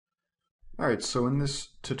Alright, so in this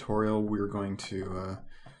tutorial we're going to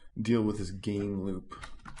deal with this game loop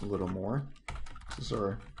a little more. This is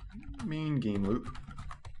our main game loop.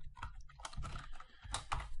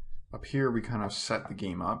 Up here we kind of set the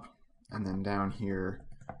game up, and then down here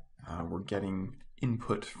we're getting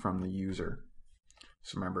input from the user.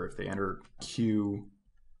 So remember, if they enter Q,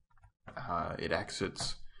 it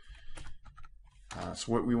exits.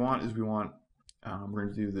 So what we want is we're going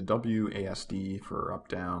to do the WASD for up,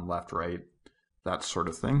 down, left, right, that sort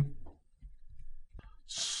of thing.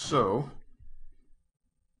 So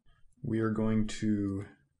we are going to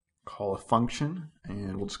call a function,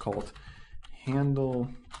 and we'll just call it handle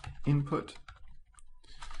input,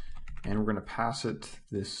 and we're going to pass it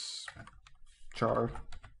this char,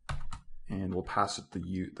 and we'll pass it the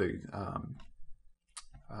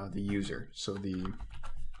user, so the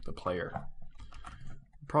player.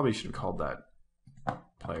 Probably should have called that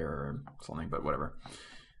player or something, but whatever.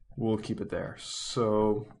 We'll keep it there.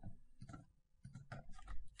 So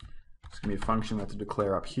it's going to be a function that to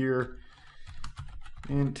declare up here,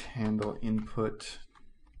 int handle input,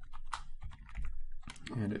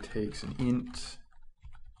 and it takes an int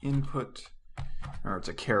input, or it's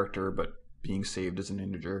a character but being saved as an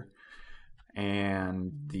integer,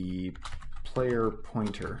 and the player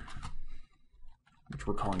pointer, which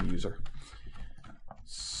we're calling user.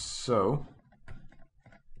 So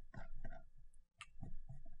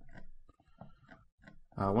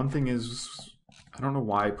one thing is, I don't know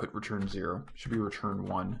why I put return 0. It should be return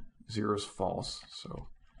 1. 0 is false, so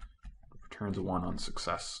returns a 1 on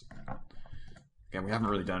success. Again, we haven't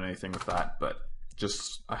really done anything with that, but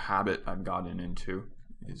just a habit I've gotten into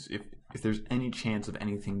is if there's any chance of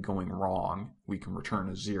anything going wrong, we can return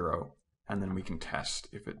a 0, and then we can test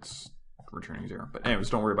if it's returning 0. But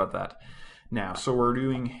anyways, don't worry about that. Now, so we're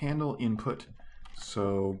doing handle input,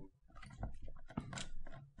 so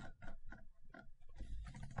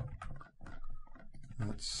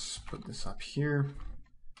let's put this up here.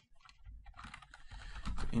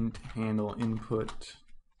 Int handle input,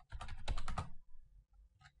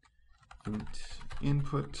 int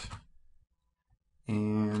input,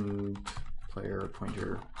 and player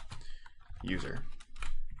pointer user.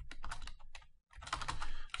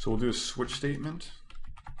 So we'll do a switch statement.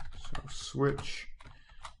 So switch,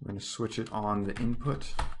 we're going to switch it on the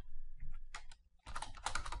input.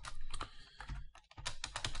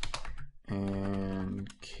 And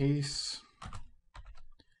case,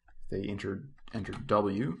 they enter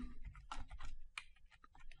W.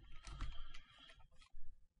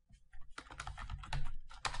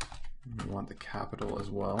 We want the capital as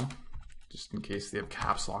well, just in case they have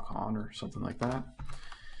caps lock on or something like that.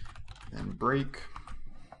 Then break.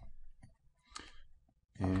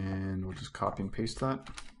 And we'll just copy and paste that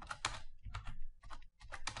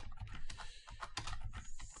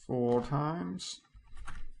 4 times.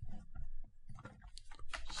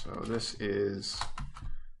 So this is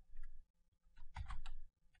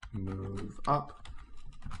move up,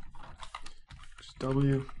 just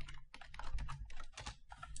W.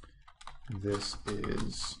 This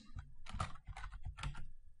is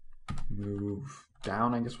move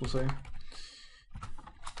down, I guess we'll say.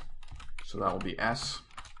 So that will be S.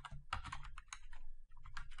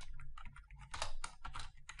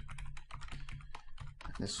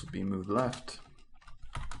 And this will be move left.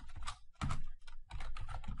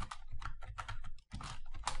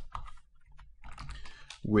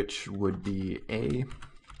 Which would be A.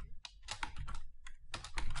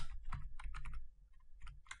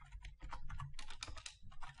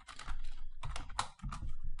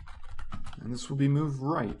 And this will be move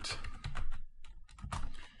right,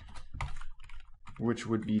 which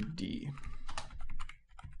would be D.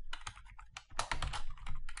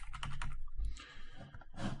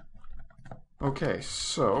 Okay,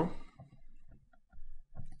 so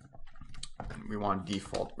we want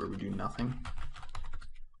default where we do nothing.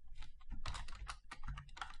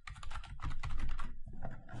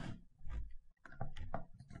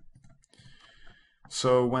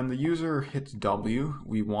 So when the user hits W,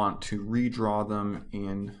 we want to redraw them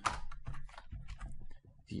in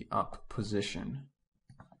the up position.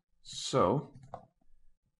 So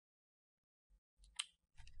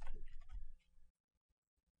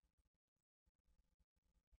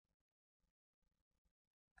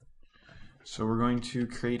we're going to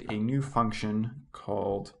create a new function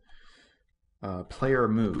called player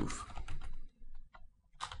move.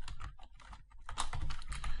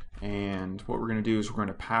 And what we're going to do is we're going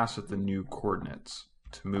to pass it the new coordinates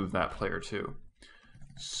to move that player to.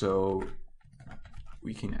 So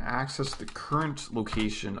we can access the current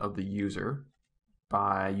location of the user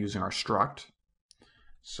by using our struct.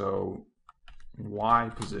 So Y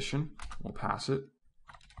position, we'll pass it,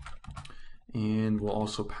 and we'll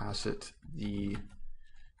also pass it the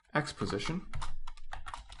X position,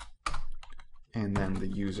 and then the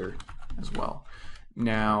user as well.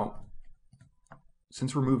 Now,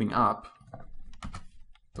 since we're moving up,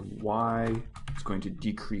 the Y is going to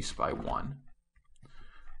decrease by 1.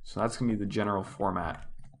 So that's going to be the general format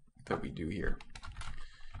that we do here.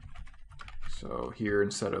 So here,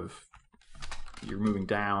 instead of you're moving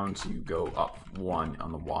down, so you go up 1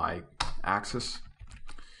 on the Y axis.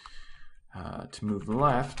 To move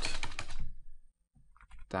left,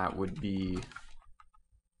 that would be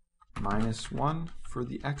 -1 for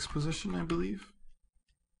the X position, I believe.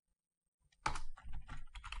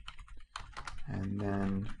 And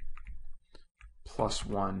then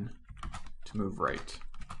 +1 to move right.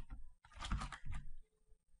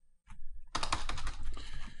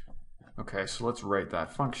 Okay, so let's write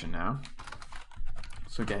that function now.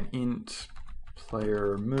 So again, int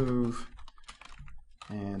player move,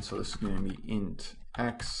 and so this is going to be int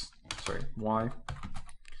y,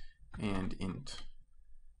 and int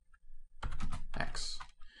x.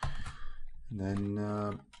 And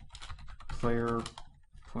then player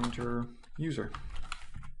pointer user.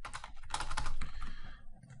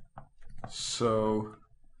 So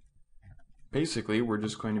basically, we're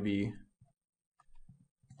just going to be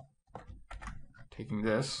taking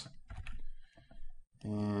this,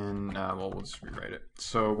 and well, we'll just rewrite it.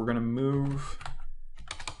 So we're going to move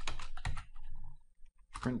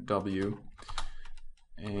print w,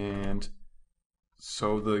 and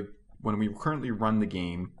so when we currently run the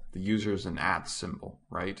game, the user is an @ symbol,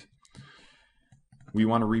 right? We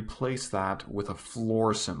want to replace that with a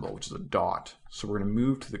floor symbol, which is a dot. So we're going to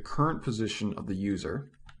move to the current position of the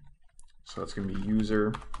user. So that's going to be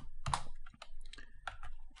user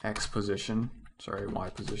X position, sorry, Y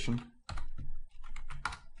position.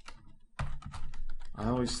 I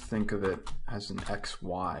always think of it as an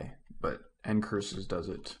XY, but ncurses does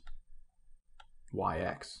it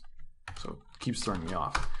YX. So it keeps throwing me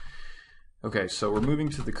off. Okay, so we're moving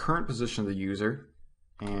to the current position of the user,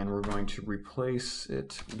 and we're going to replace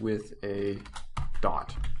it with a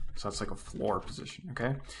dot. So that's like a floor position,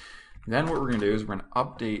 okay? Then what we're going to do is we're going to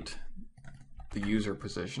update the user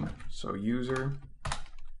position. So user,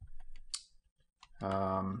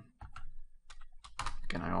 again,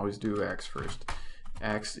 I always do X first.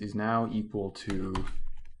 X is now equal to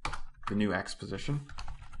the new X position,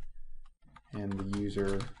 and the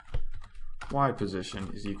user Y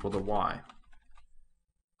position is equal to Y.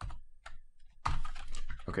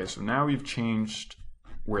 Okay, so now we've changed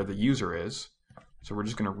where the user is, so we're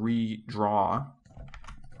just going to redraw,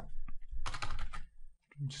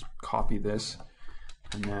 just copy this,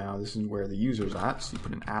 and now this is where the user's at, so you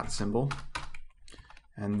put an @ symbol,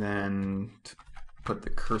 and then to put the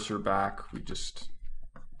cursor back, we just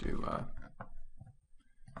do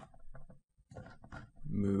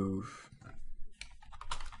move,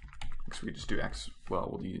 so we just do X, well,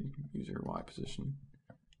 we'll do user Y position.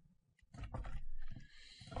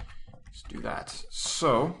 Let's do that.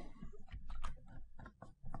 So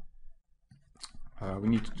we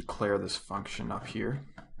need to declare this function up here.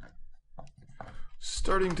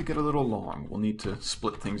 Starting to get a little long. We'll need to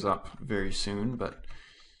split things up very soon, but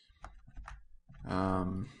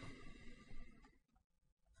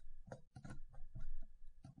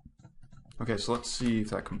okay, so let's see if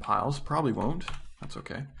that compiles. Probably won't. That's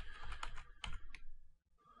okay.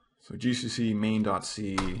 So gcc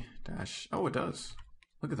main.c dash, oh, it does.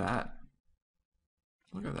 Look at that.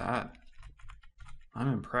 Look at that. I'm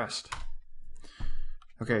impressed.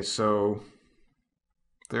 Okay, so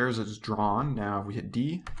there's it's drawn. Now if we hit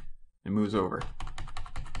D, it moves over.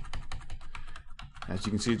 As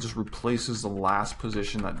you can see, it just replaces the last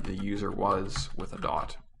position that the user was with a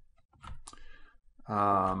dot.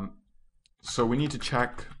 So we need to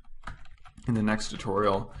check in the next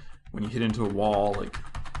tutorial, when you hit into a wall, like,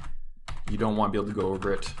 you don't want to be able to go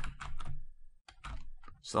over it.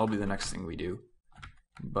 So that'll be the next thing we do.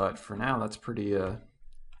 But for now, that's pretty,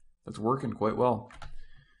 that's working quite well.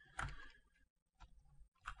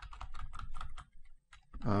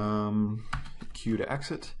 Q to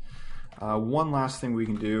exit. One last thing we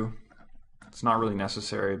can do, it's not really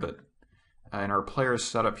necessary, but in our player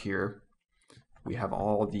setup here, we have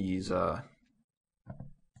all these,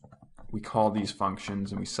 we call these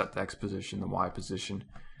functions, and we set the X position, the Y position.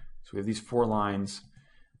 So we have these 4 lines.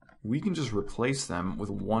 We can just replace them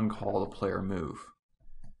with one call to player move.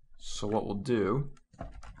 So what we'll do,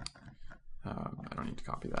 I don't need to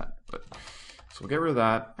copy that, but so we'll get rid of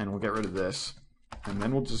that, and we'll get rid of this, and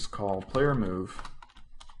then we'll just call player move,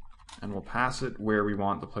 and we'll pass it where we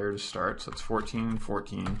want the player to start. So it's 14,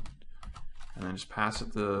 14, and then just pass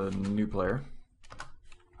it the new player.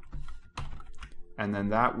 And then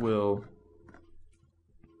that will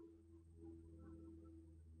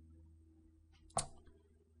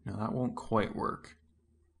no, that won't quite work.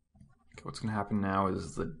 Okay, what's going to happen now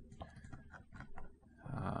is the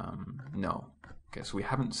no. Okay, so we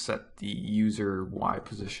haven't set the user Y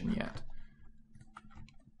position yet.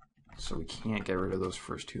 So we can't get rid of those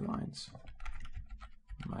first two lines.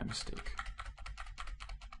 My mistake.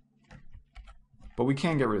 But we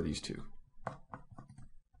can get rid of these two.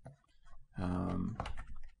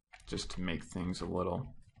 Just to make things a little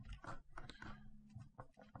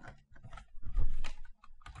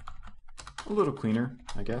cleaner,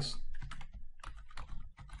 I guess.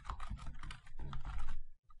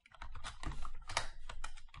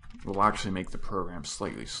 We'll actually make the program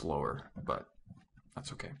slightly slower, but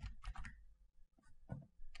that's okay.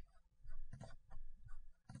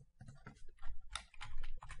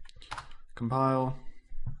 Compile.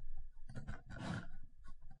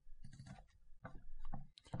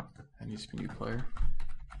 That needs to be new player.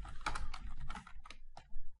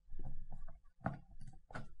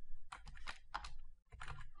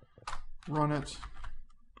 Run it,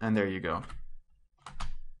 and there you go.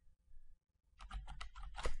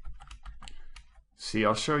 See,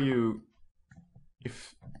 I'll show you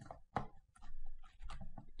if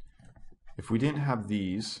we didn't have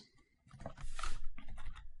these,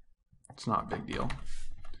 it's not a big deal.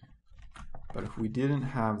 But if we didn't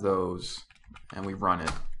have those and we run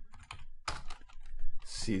it,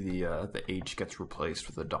 see the H gets replaced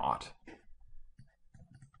with a dot.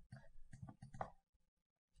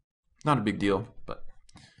 Not a big deal, but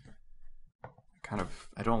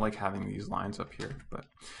I don't like having these lines up here, but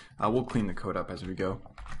we'll clean the code up as we go.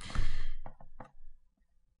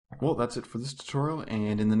 Well, that's it for this tutorial,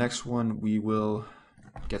 and in the next one we will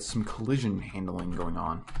get some collision handling going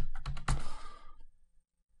on.